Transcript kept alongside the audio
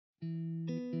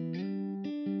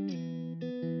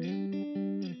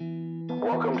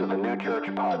Welcome to the New Church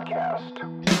Podcast.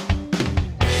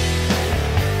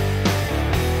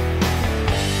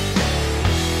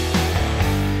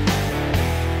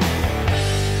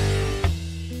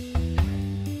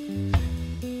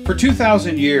 For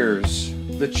 2,000 years,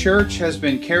 the church has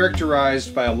been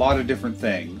characterized by a lot of different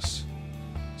things.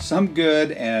 Some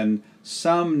good and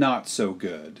some not so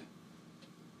good.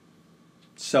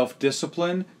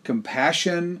 Self-discipline,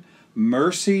 compassion,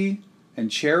 mercy, and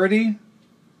charity.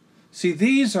 See,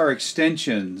 these are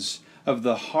extensions of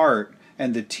the heart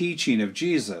and the teaching of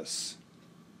Jesus.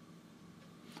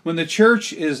 When the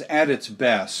church is at its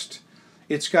best,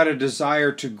 it's got a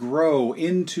desire to grow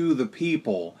into the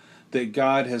people that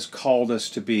God has called us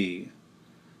to be,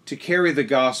 to carry the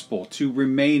gospel, to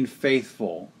remain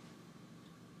faithful,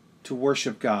 to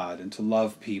worship God, and to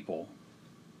love people.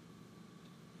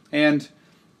 And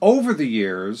over the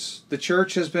years, the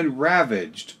church has been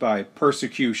ravaged by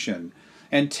persecution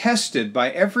and tested by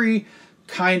every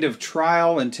kind of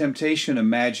trial and temptation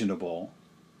imaginable.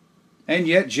 And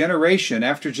yet, generation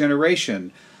after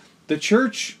generation, the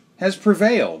church has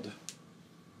prevailed.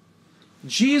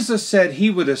 Jesus said he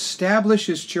would establish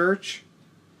his church,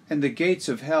 and the gates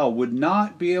of hell would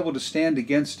not be able to stand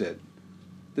against it.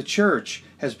 The church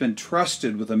has been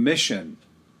trusted with a mission.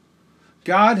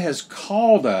 God has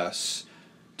called us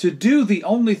to do the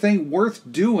only thing worth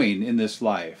doing in this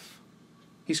life.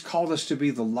 He's called us to be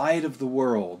the light of the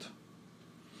world.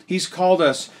 He's called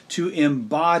us to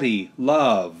embody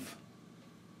love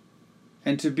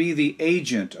and to be the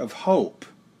agent of hope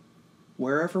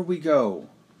wherever we go.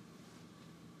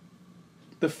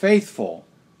 The faithful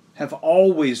have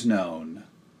always known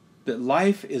that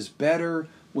life is better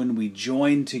when we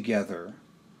join together,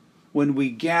 when we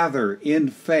gather in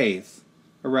faith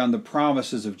around the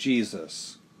promises of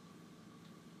Jesus,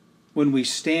 when we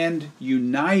stand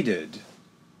united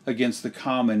against the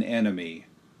common enemy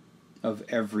of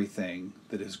everything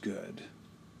that is good.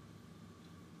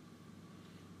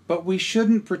 But we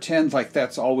shouldn't pretend like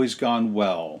that's always gone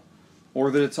well,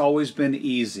 or that it's always been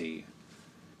easy,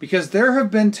 because there have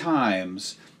been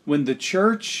times when the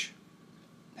church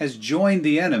has joined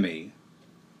the enemy,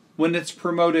 when it's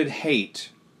promoted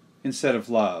hate instead of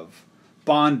love,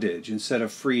 bondage instead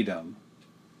of freedom,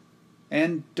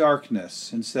 and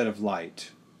darkness instead of light.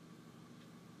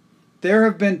 There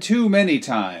have been too many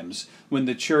times when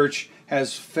the church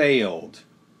has failed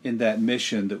in that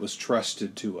mission that was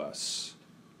trusted to us.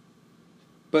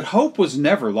 But hope was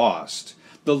never lost.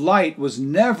 The light was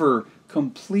never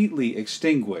completely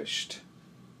extinguished.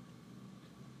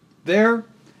 There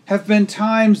have been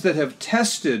times that have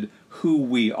tested who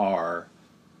we are,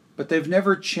 but they've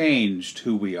never changed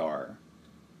who we are.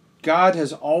 God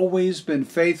has always been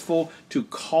faithful to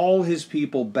call his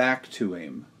people back to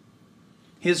him.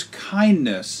 His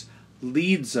kindness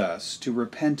leads us to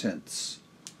repentance.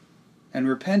 And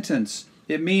repentance,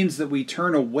 it means that we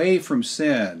turn away from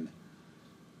sin.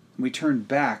 We turn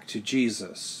back to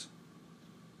Jesus.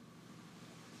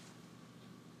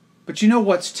 But you know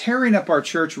what's tearing up our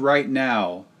church right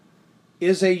now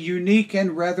is a unique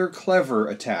and rather clever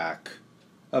attack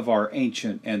of our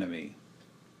ancient enemy.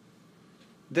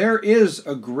 There is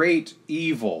a great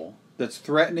evil that's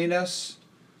threatening us,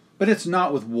 but it's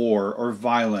not with war or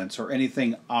violence or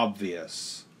anything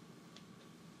obvious.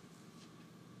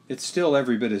 It's still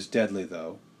every bit as deadly,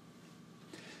 though.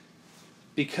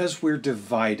 Because we're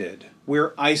divided,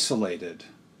 we're isolated.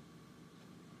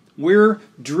 We're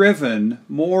driven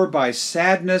more by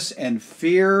sadness and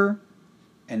fear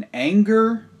and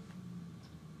anger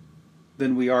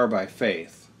than we are by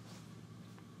faith.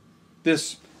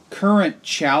 This current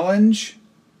challenge,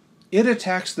 it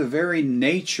attacks the very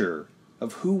nature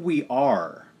of who we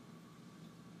are.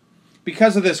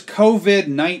 Because of this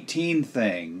COVID-19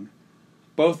 thing,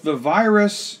 both the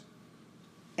virus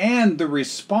and the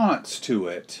response to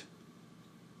it,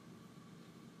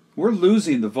 we're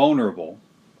losing the vulnerable.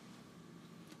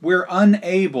 We're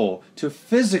unable to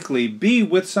physically be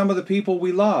with some of the people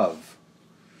we love.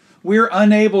 We're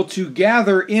unable to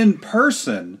gather in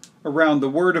person around the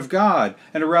Word of God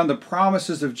and around the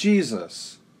promises of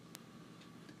Jesus.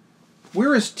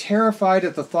 We're as terrified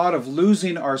at the thought of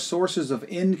losing our sources of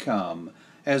income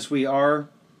as we are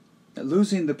at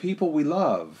losing the people we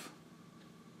love.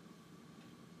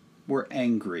 We're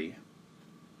angry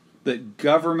that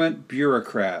government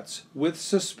bureaucrats with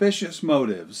suspicious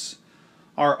motives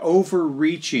are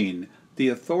overreaching the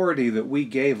authority that we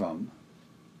gave them.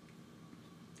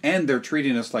 And they're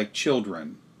treating us like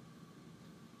children.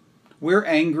 We're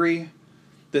angry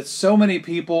that so many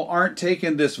people aren't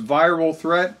taking this viral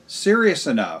threat serious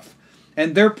enough,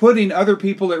 and they're putting other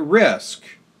people at risk.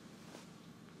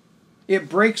 It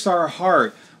breaks our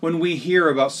heart when we hear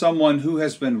about someone who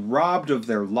has been robbed of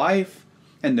their life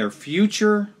and their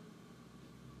future.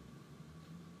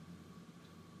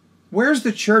 Where's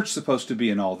the church supposed to be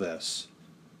in all this?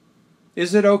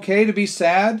 Is it okay to be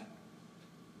sad?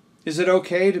 Is it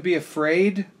okay to be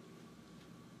afraid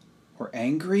or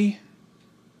angry?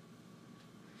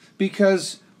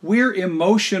 Because we're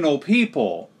emotional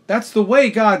people. That's the way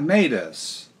God made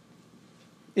us.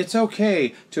 It's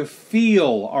okay to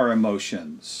feel our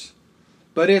emotions,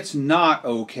 but it's not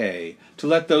okay to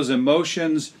let those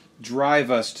emotions drive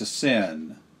us to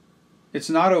sin. It's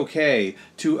not okay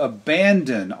to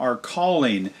abandon our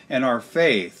calling and our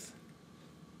faith.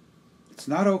 It's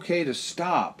not okay to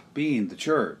stop being the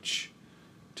church,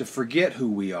 to forget who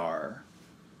we are,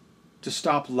 to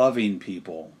stop loving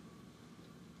people.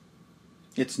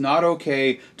 It's not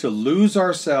okay to lose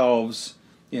ourselves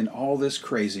in all this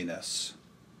craziness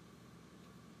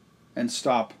and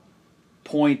stop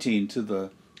pointing to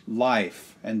the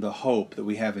life and the hope that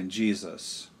we have in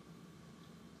Jesus.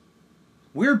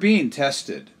 We're being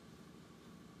tested.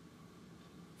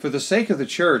 For the sake of the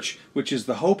church, which is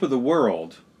the hope of the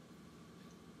world,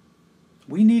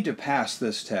 we need to pass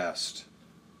this test.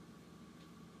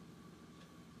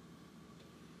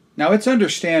 Now, it's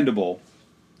understandable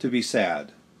to be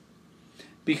sad,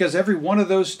 because every one of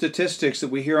those statistics that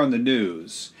we hear on the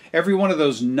news, every one of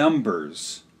those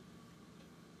numbers,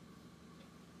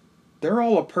 they're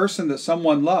all a person that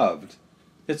someone loved.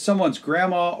 It's someone's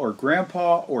grandma or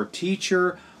grandpa or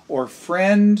teacher or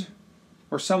friend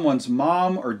or someone's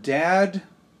mom or dad.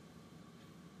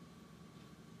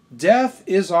 Death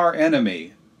is our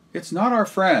enemy. It's not our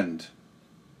friend.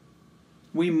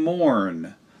 We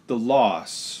mourn the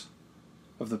loss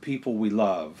of the people we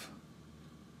love.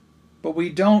 But we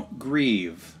don't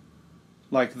grieve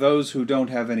like those who don't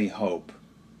have any hope.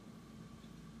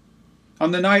 On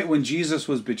the night when Jesus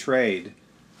was betrayed,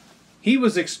 he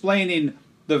was explaining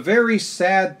the very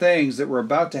sad things that were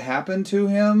about to happen to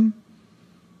him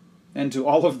and to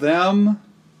all of them.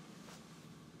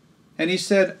 And he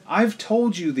said, I've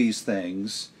told you these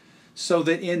things so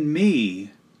that in me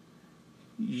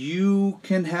you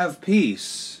can have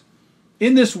peace.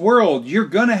 In this world, you're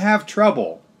going to have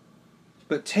trouble.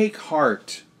 But take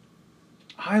heart.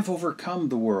 I've overcome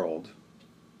the world.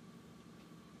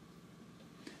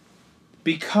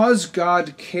 Because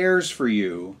God cares for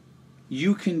you,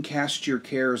 you can cast your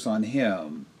cares on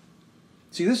Him.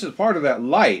 See, this is part of that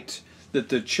light that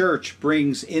the church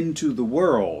brings into the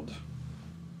world.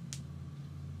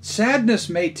 Sadness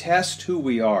may test who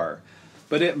we are,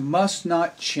 but it must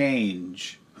not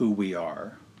change who we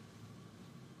are.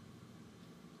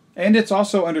 And it's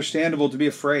also understandable to be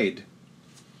afraid.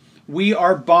 We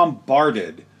are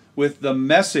bombarded with the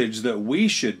message that we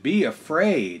should be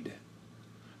afraid.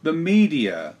 The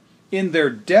media, in their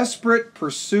desperate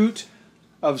pursuit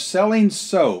of selling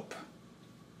soap,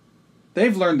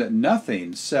 they've learned that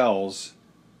nothing sells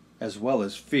as well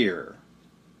as fear.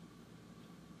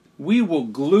 We will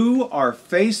glue our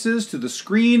faces to the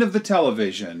screen of the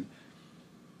television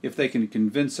if they can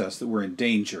convince us that we're in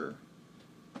danger.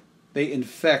 They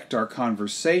infect our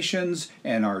conversations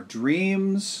and our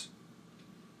dreams,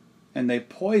 and they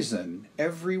poison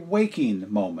every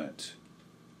waking moment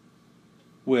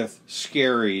with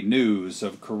scary news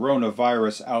of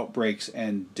coronavirus outbreaks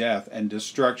and death and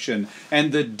destruction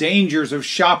and the dangers of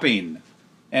shopping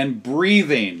and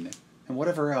breathing and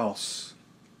whatever else.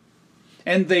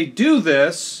 And they do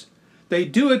this, they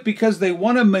do it because they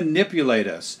want to manipulate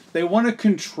us. They want to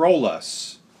control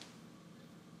us.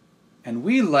 And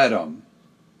we let them.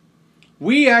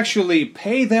 We actually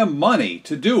pay them money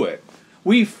to do it.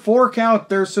 We fork out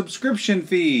their subscription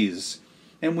fees.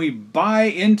 And we buy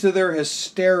into their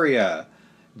hysteria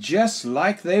just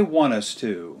like they want us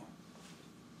to.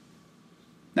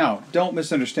 Now, don't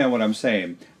misunderstand what I'm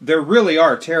saying. There really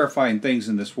are terrifying things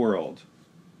in this world.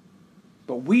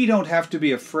 But we don't have to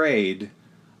be afraid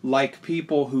like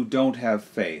people who don't have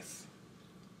faith.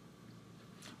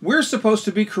 We're supposed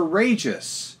to be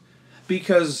courageous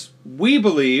because we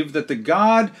believe that the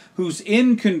God who's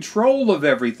in control of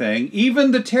everything, even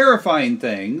the terrifying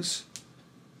things,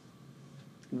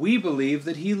 we believe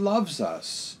that He loves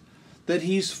us, that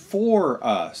He's for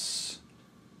us.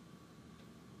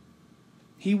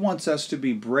 He wants us to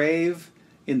be brave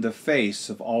in the face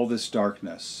of all this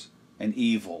darkness and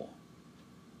evil.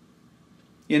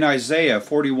 In Isaiah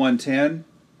 41:10,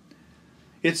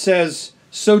 it says,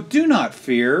 "So do not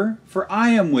fear, for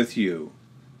I am with you.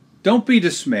 Don't be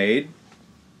dismayed,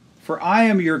 for I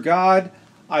am your God.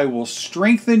 I will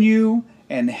strengthen you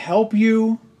and help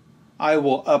you. I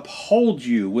will uphold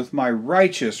you with my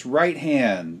righteous right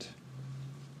hand."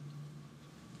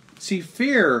 See,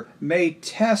 fear may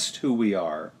test who we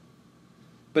are,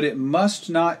 but it must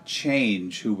not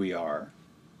change who we are.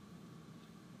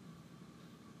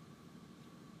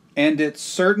 And it's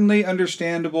certainly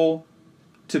understandable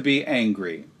to be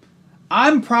angry.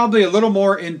 I'm probably a little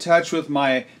more in touch with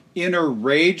my inner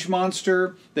rage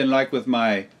monster than like with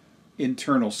my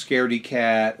internal scaredy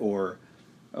cat or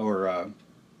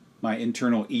my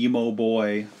internal emo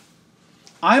boy.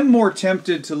 I'm more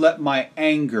tempted to let my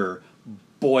anger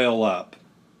boil up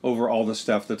over all the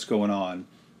stuff that's going on.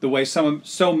 The way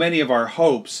so many of our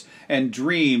hopes and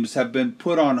dreams have been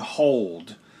put on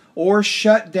hold or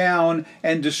shut down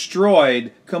and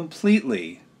destroyed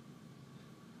completely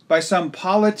by some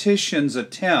politician's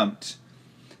attempt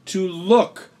to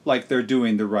look like they're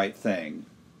doing the right thing.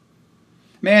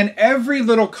 Man, every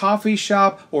little coffee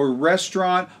shop or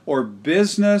restaurant or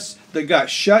business that got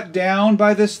shut down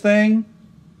by this thing,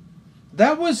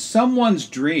 that was someone's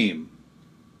dream.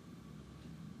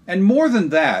 And more than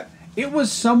that, it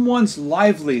was someone's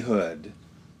livelihood.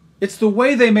 It's the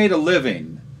way they made a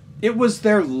living. It was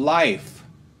their life.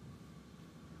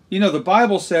 You know, the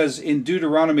Bible says in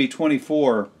Deuteronomy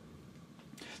 24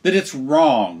 that it's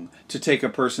wrong to take a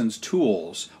person's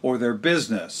tools or their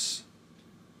business,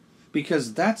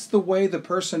 because that's the way the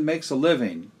person makes a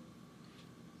living.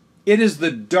 It is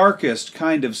the darkest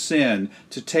kind of sin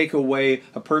to take away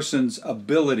a person's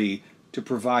ability to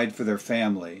provide for their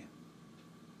family.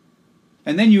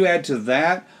 And then you add to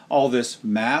that all this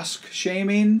mask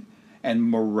shaming and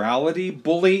morality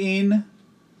bullying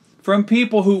from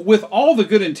people who, with all the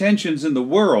good intentions in the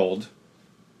world,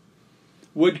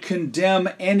 would condemn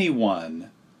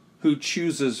anyone who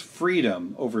chooses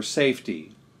freedom over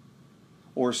safety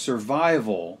or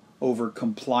survival over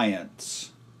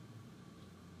compliance.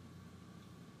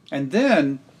 And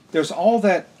then there's all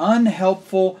that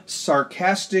unhelpful,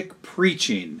 sarcastic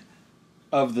preaching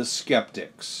of the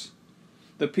skeptics.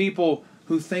 The people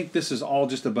who think this is all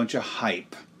just a bunch of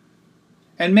hype.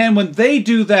 And man, when they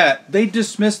do that, they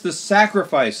dismiss the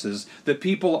sacrifices that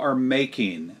people are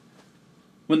making.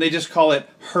 When they just call it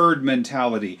herd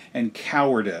mentality and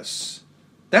cowardice.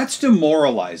 That's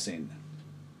demoralizing.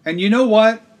 And you know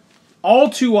what?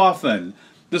 All too often,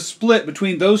 the split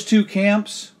between those two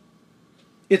camps,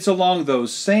 it's along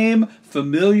those same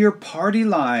familiar party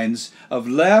lines of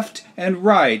left and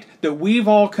right that we've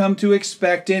all come to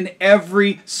expect in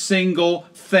every single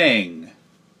thing.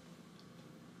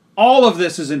 All of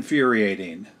this is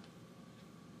infuriating.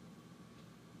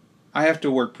 I have to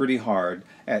work pretty hard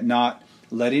at not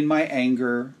letting my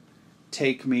anger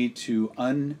take me to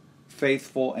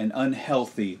unfaithful and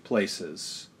unhealthy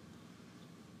places.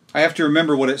 I have to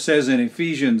remember what it says in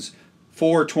Ephesians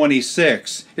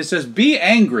 4:26. It says, "Be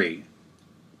angry,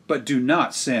 but do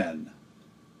not sin."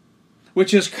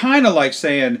 Which is kind of like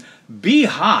saying, be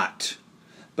hot,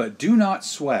 but do not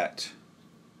sweat.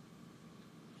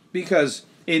 Because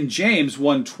in James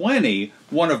 1:20,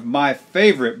 one of my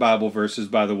favorite Bible verses,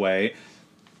 by the way,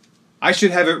 I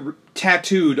should have it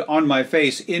tattooed on my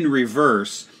face in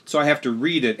reverse, so I have to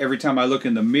read it every time I look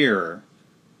in the mirror.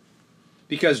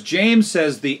 Because James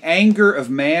says the anger of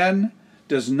man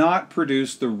does not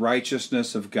produce the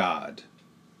righteousness of God.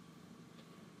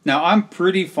 Now, I'm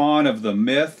pretty fond of the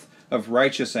myth of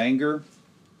righteous anger,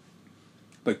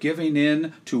 but giving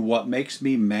in to what makes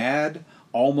me mad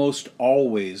almost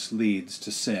always leads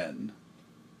to sin.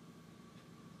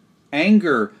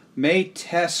 Anger may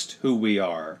test who we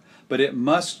are, but it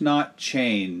must not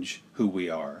change who we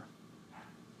are.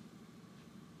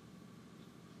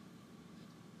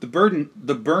 The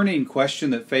burning question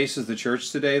that faces the church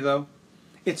today, though,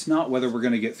 it's not whether we're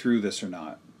going to get through this or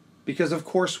not, because of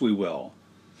course we will.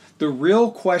 The real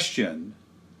question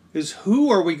is, who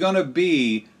are we going to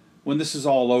be when this is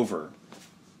all over?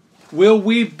 Will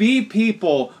we be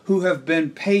people who have been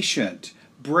patient,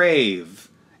 brave,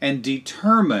 and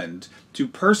determined to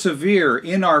persevere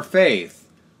in our faith,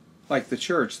 like the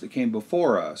church that came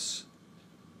before us?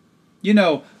 You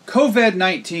know,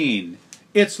 COVID-19,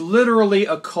 it's literally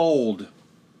a cold.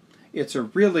 It's a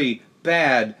really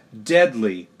bad,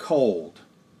 deadly cold.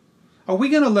 Are we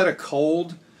going to let a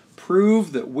cold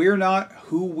prove that we're not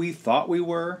who we thought we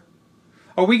were?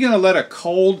 Are we going to let a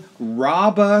cold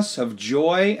rob us of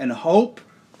joy and hope?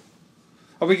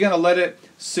 Are we going to let it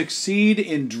succeed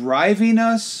in driving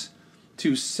us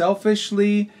to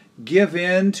selfishly give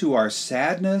in to our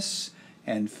sadness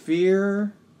and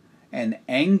fear and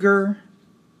anger?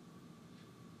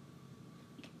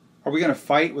 Are we going to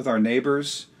fight with our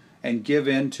neighbors and give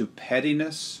in to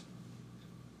pettiness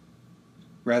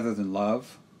rather than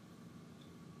love?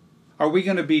 Are we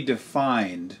going to be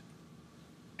defined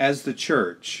as the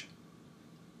church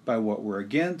by what we're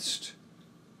against,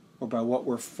 or by what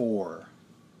we're for.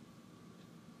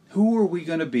 Who are we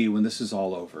going to be when this is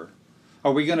all over?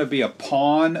 Are we going to be a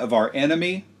pawn of our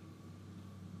enemy?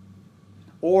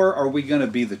 Or are we going to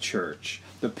be the church,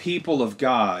 the people of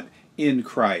God in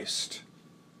Christ?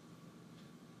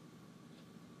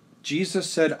 Jesus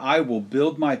said, I will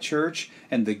build my church,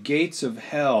 and the gates of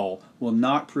hell will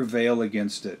not prevail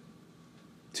against it.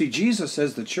 See, Jesus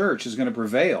says the church is going to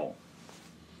prevail.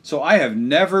 So I have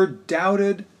never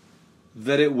doubted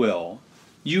that it will.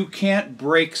 You can't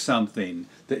break something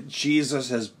that Jesus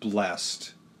has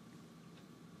blessed.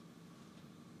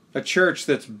 A church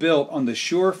that's built on the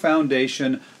sure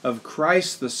foundation of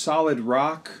Christ, the solid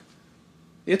rock,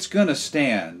 it's going to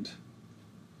stand.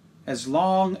 As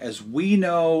long as we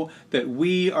know that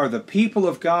we are the people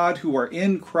of God who are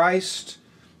in Christ,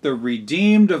 the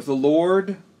redeemed of the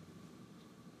Lord,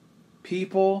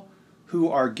 people who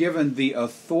are given the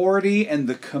authority and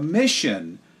the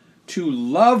commission to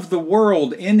love the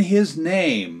world in His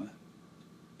name,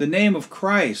 the name of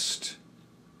Christ.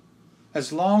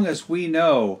 As long as we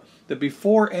know that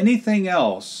before anything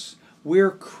else,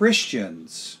 we're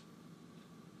Christians,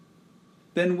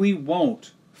 then we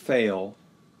won't fail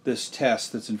this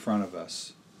test that's in front of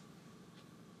us.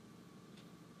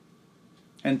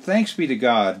 And thanks be to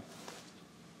God,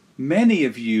 many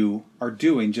of you are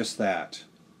doing just that.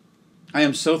 I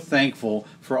am so thankful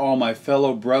for all my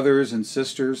fellow brothers and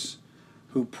sisters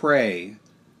who pray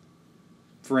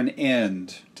for an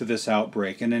end to this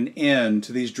outbreak and an end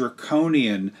to these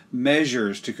draconian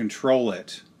measures to control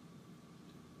it.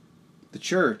 The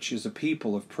church is a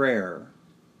people of prayer.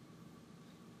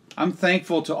 I'm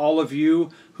thankful to all of you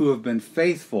who have been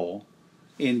faithful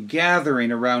in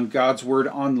gathering around God's Word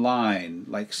online,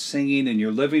 like singing in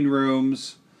your living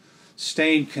rooms,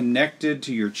 staying connected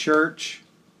to your church,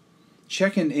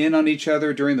 checking in on each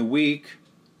other during the week,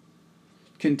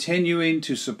 continuing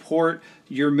to support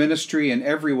your ministry in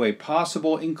every way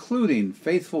possible, including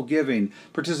faithful giving,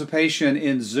 participation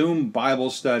in Zoom Bible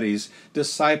studies,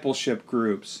 discipleship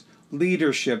groups,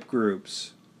 leadership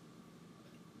groups,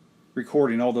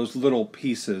 recording all those little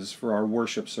pieces for our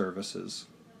worship services.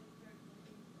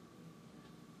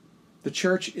 The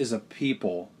church is a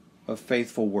people of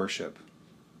faithful worship.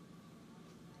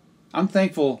 I'm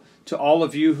thankful to all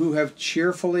of you who have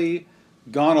cheerfully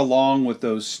gone along with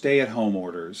those stay-at-home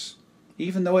orders,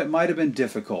 even though it might have been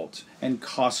difficult and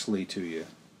costly to you.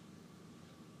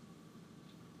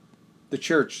 The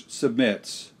church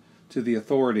submits to the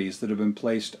authorities that have been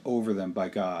placed over them by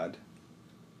God.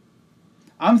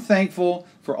 I'm thankful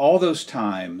for all those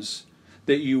times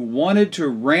that you wanted to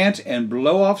rant and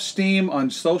blow off steam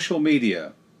on social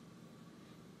media,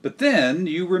 but then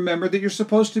you remember that you're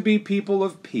supposed to be people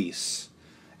of peace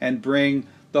and bring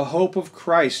the hope of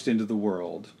Christ into the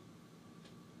world,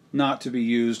 not to be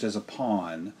used as a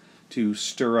pawn to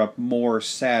stir up more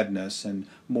sadness and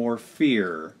more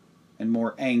fear and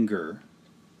more anger.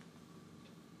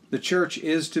 The church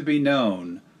is to be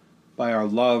known by our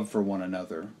love for one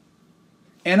another.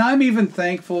 And I'm even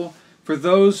thankful for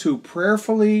those who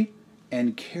prayerfully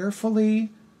and carefully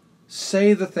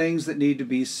say the things that need to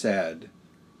be said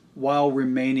while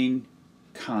remaining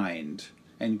kind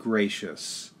and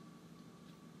gracious.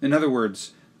 In other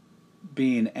words,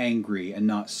 being angry and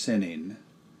not sinning.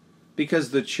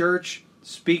 Because the church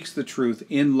speaks the truth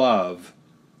in love,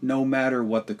 no matter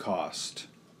what the cost.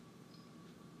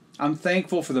 I'm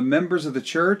thankful for the members of the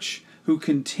church who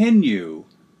continue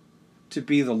to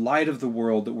be the light of the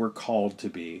world that we're called to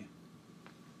be.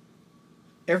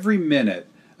 Every minute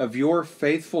of your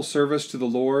faithful service to the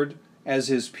Lord as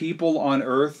His people on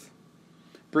earth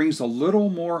brings a little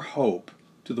more hope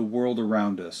to the world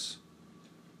around us,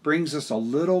 brings us a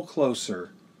little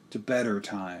closer to better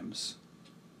times.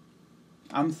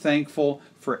 I'm thankful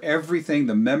for everything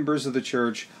the members of the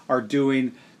church are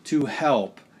doing to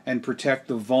help and protect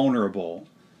the vulnerable,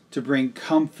 to bring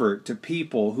comfort to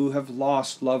people who have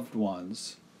lost loved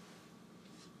ones.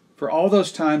 For all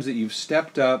those times that you've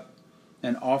stepped up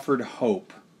and offered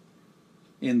hope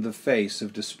in the face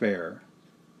of despair.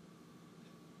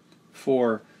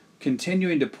 For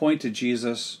continuing to point to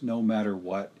Jesus no matter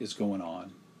what is going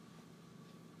on.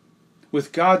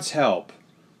 With God's help,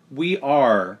 we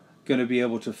are going to be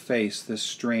able to face this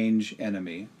strange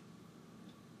enemy.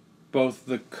 Both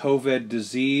the COVID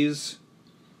disease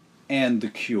and the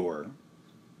cure.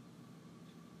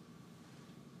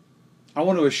 I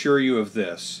want to assure you of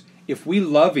this. If we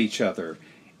love each other,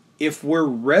 if we're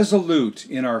resolute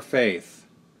in our faith,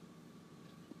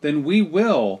 then we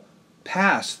will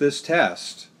pass this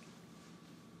test.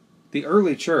 The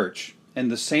early church and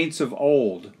the saints of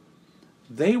old,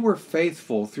 they were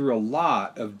faithful through a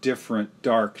lot of different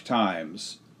dark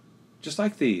times, just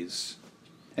like these.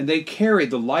 And they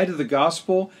carried the light of the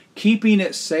gospel, keeping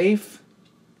it safe,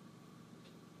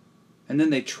 and then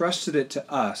they trusted it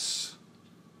to us.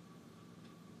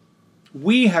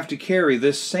 We have to carry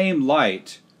this same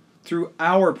light through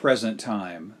our present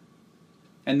time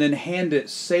and then hand it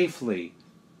safely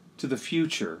to the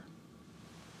future.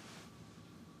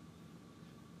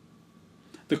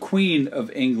 The Queen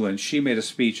of England, she made a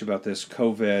speech about this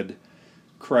COVID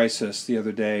crisis the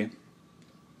other day.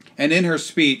 And in her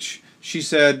speech, she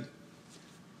said,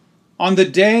 "On the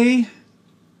day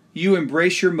you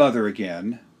embrace your mother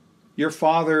again, your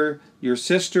father, your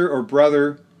sister or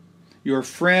brother, your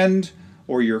friend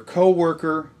or your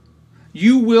co-worker,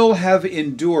 you will have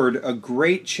endured a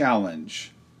great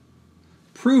challenge,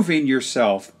 proving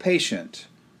yourself patient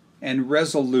and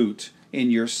resolute in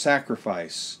your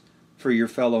sacrifice for your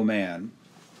fellow man."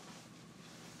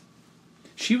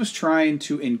 She was trying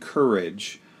to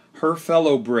encourage her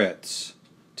fellow Brits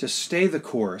to stay the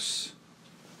course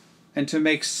and to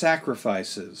make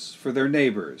sacrifices for their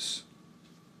neighbors,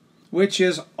 which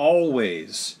is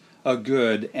always a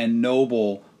good and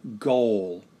noble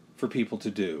goal for people to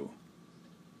do.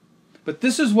 But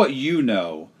this is what you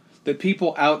know that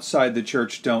people outside the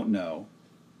church don't know.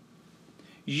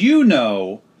 You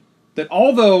know that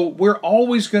although we're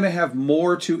always going to have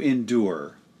more to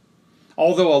endure,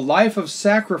 although a life of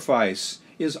sacrifice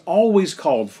is always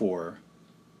called for,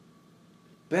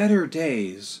 better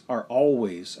days are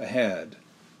always ahead.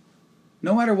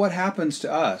 No matter what happens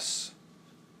to us,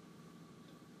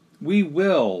 we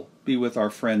will be with our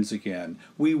friends again.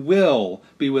 We will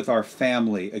be with our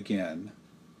family again.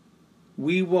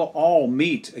 We will all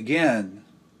meet again.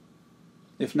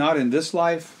 If not in this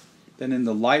life, then in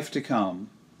the life to come.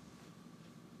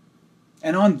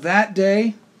 And on that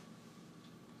day,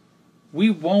 we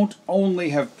won't only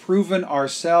have proven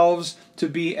ourselves to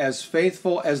be as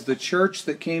faithful as the church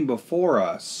that came before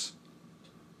us,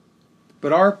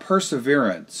 but our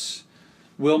perseverance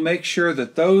will make sure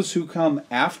that those who come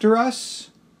after us,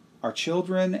 our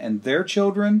children and their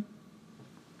children,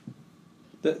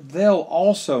 that they'll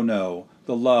also know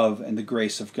the love and the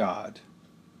grace of God.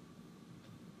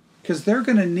 Because they're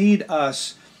going to need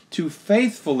us to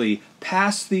faithfully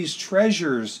pass these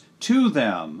treasures to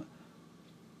them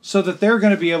so that they're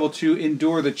going to be able to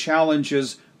endure the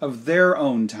challenges of their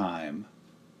own time.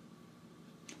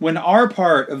 When our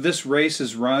part of this race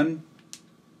is run,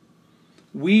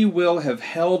 we will have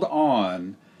held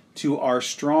on to our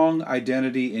strong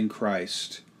identity in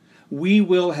Christ. We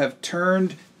will have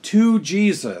turned to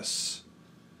Jesus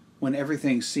when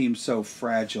everything seems so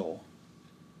fragile.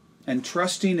 And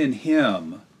trusting in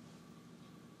Him,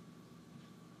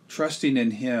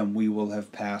 we will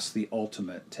have passed the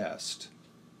ultimate test.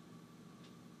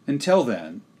 Until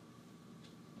then,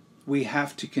 we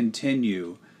have to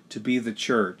continue to be the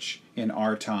church in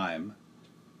our time.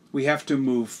 We have to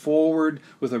move forward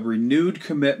with a renewed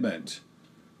commitment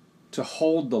to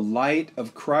hold the light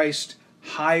of Christ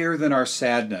higher than our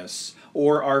sadness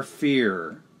or our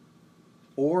fear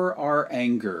or our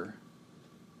anger.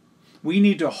 We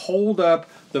need to hold up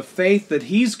the faith that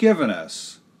He's given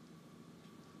us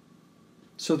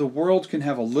so the world can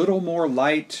have a little more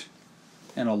light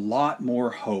and a lot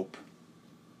more hope.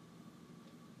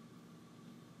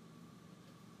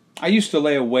 I used to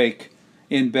lay awake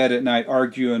in bed at night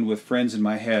arguing with friends in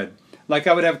my head. Like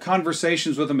I would have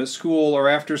conversations with them at school or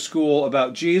after school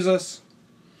about Jesus,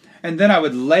 and then I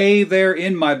would lay there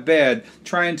in my bed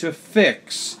trying to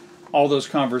fix all those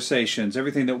conversations,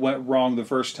 everything that went wrong the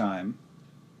first time.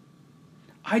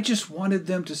 I just wanted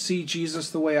them to see Jesus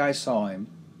the way I saw Him.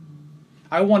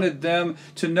 I wanted them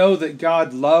to know that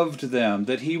God loved them,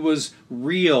 that He was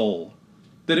real,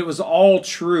 that it was all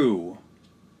true,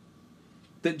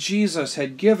 that Jesus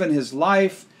had given His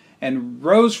life and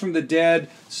rose from the dead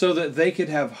so that they could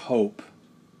have hope,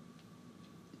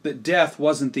 that death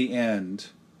wasn't the end,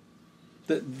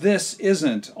 that this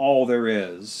isn't all there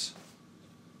is.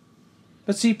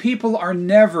 But see, people are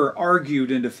never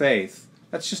argued into faith.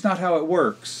 That's just not how it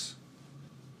works.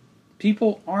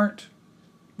 People aren't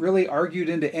really argued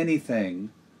into anything.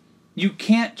 You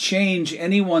can't change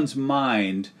anyone's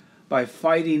mind by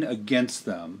fighting against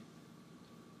them.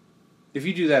 If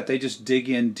you do that, they just dig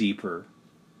in deeper.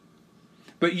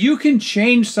 But you can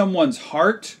change someone's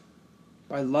heart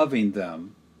by loving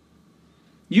them.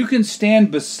 You can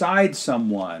stand beside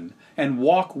someone and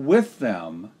walk with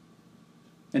them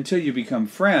until you become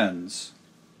friends.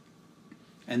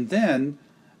 And then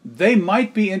they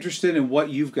might be interested in what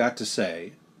you've got to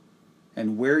say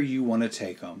and where you want to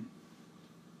take them.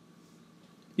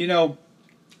 You know,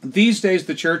 These days,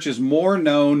 the church is more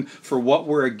known for what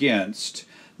we're against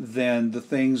than the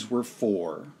things we're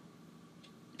for.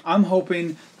 I'm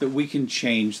hoping that we can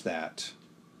change that.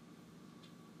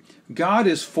 God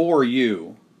is for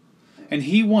you, and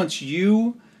He wants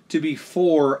you to be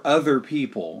for other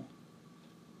people.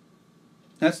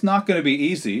 That's not going to be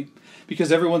easy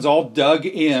because everyone's all dug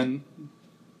in.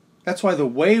 That's why the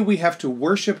way we have to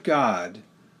worship God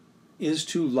is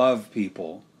to love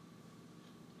people.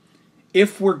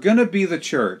 If we're going to be the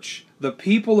church, the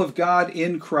people of God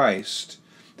in Christ,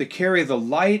 that carry the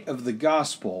light of the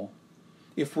gospel,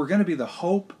 if we're going to be the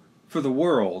hope for the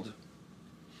world,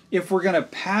 if we're going to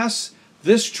pass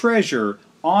this treasure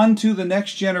on to the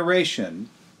next generation,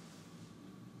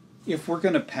 if we're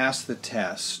going to pass the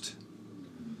test,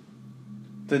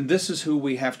 then this is who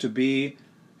we have to be,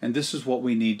 and this is what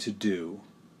we need to do.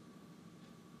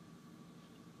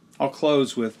 I'll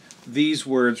close with these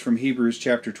words from Hebrews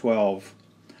chapter 12.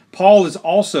 Paul is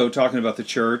also talking about the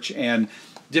church and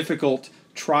difficult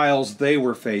trials they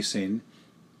were facing.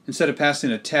 Instead of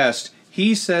passing a test,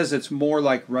 he says it's more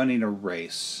like running a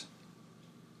race.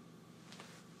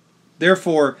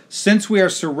 Therefore, since we are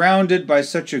surrounded by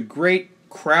such a great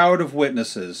crowd of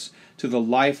witnesses to the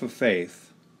life of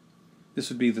faith, this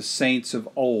would be the saints of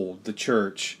old, the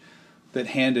church that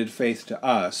handed faith to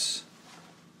us,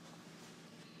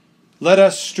 let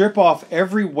us strip off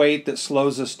every weight that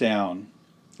slows us down,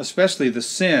 especially the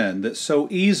sin that so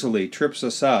easily trips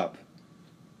us up,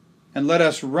 and let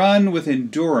us run with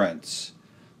endurance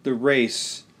the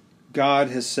race God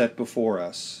has set before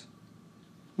us.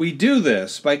 We do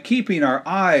this by keeping our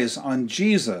eyes on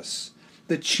Jesus,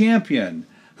 the champion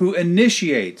who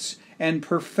initiates and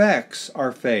perfects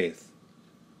our faith.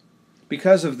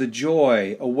 Because of the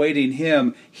joy awaiting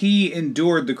him, he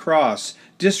endured the cross,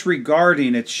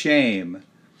 disregarding its shame.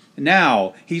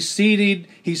 Now he's seated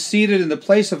in the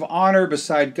place of honor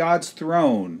beside God's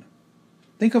throne.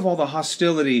 Think of all the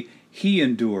hostility he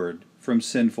endured from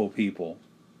sinful people.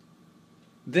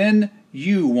 Then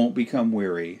you won't become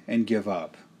weary and give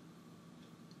up.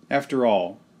 After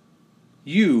all,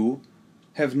 you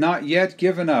have not yet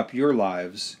given up your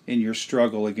lives in your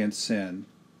struggle against sin.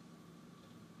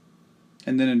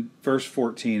 And then in verse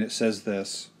 14 it says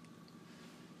this: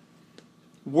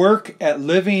 work at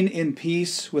living in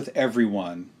peace with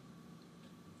everyone,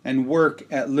 and work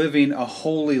at living a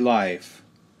holy life.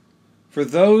 For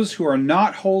those who are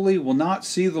not holy will not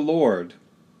see the Lord.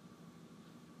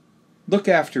 Look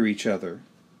after each other,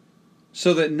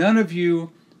 so that none of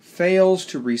you fails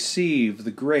to receive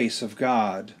the grace of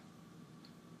God.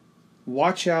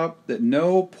 Watch out that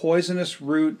no poisonous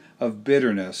root of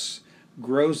bitterness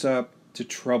grows up to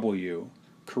trouble you,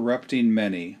 corrupting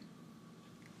many.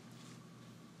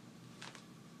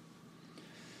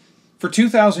 For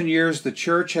 2,000 years, the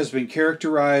church has been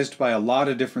characterized by a lot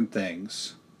of different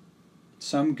things.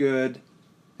 Some good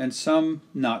and some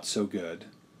not so good.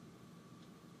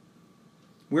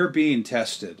 We're being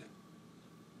tested.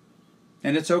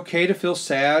 And it's okay to feel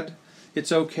sad.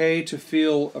 It's okay to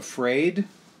feel afraid.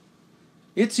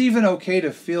 It's even okay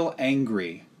to feel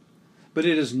angry. But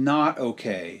it is not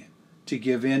okay to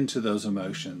give in to those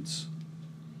emotions,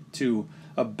 to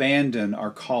abandon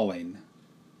our calling,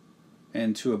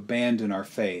 and to abandon our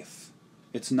faith.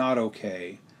 It's not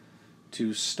okay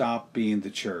to stop being the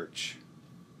church,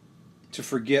 to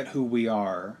forget who we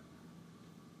are,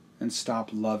 and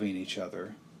stop loving each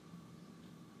other.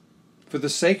 For the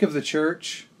sake of the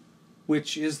church,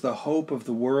 which is the hope of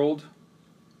the world,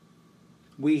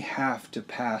 we have to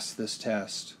pass this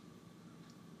test.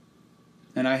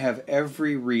 And I have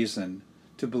every reason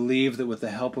to believe that with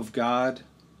the help of God,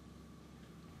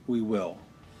 we will.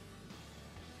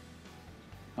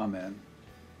 Amen.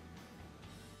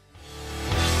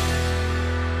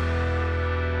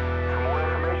 For more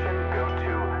information, go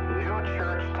to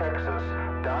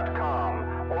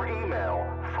newchurchtexas.com or email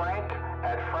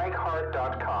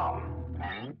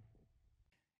frank@frankhart.com.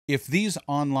 If these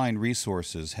online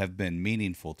resources have been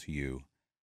meaningful to you,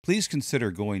 please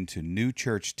consider going to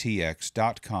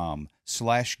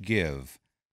newchurchtx.com/give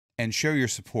and show your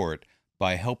support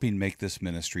by helping make this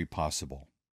ministry possible.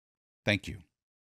 Thank you.